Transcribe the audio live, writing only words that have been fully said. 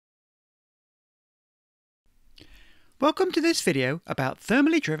Welcome to this video about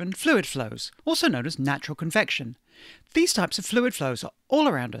thermally driven fluid flows, also known as natural convection. These types of fluid flows are all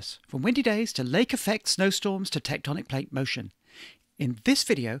around us, from windy days to lake effect snowstorms to tectonic plate motion. In this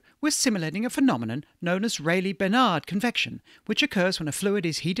video, we're simulating a phenomenon known as Rayleigh-Bénard convection, which occurs when a fluid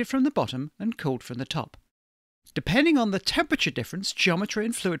is heated from the bottom and cooled from the top. Depending on the temperature difference, geometry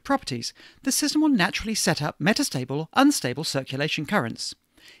and fluid properties, the system will naturally set up metastable or unstable circulation currents.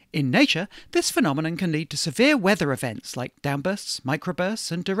 In nature, this phenomenon can lead to severe weather events like downbursts,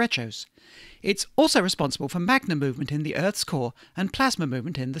 microbursts and derechos. It's also responsible for magma movement in the Earth's core and plasma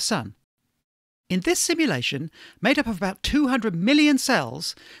movement in the Sun. In this simulation, made up of about 200 million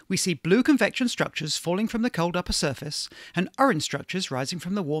cells, we see blue convection structures falling from the cold upper surface and orange structures rising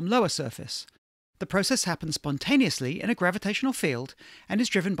from the warm lower surface. The process happens spontaneously in a gravitational field and is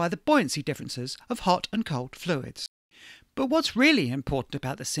driven by the buoyancy differences of hot and cold fluids. But what's really important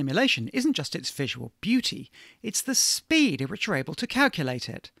about the simulation isn't just its visual beauty, it's the speed at which we're able to calculate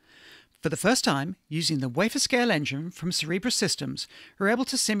it. For the first time, using the Wafer-Scale Engine from Cerebras Systems, we're able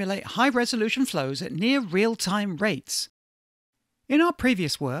to simulate high-resolution flows at near real-time rates. In our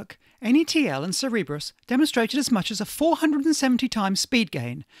previous work, NETL and Cerebras demonstrated as much as a 470 times speed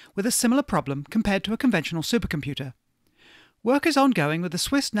gain with a similar problem compared to a conventional supercomputer. Work is ongoing with the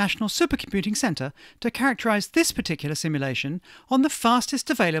Swiss National Supercomputing Center to characterize this particular simulation on the fastest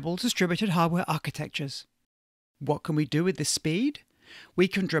available distributed hardware architectures. What can we do with this speed? We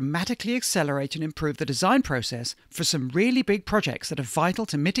can dramatically accelerate and improve the design process for some really big projects that are vital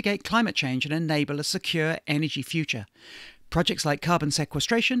to mitigate climate change and enable a secure energy future. Projects like carbon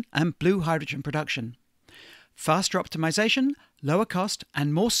sequestration and blue hydrogen production. Faster optimization, lower cost,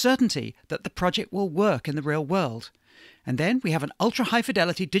 and more certainty that the project will work in the real world. And then we have an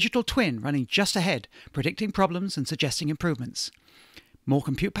ultra-high-fidelity digital twin running just ahead, predicting problems and suggesting improvements. More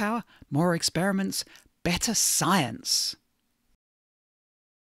compute power, more experiments, better science.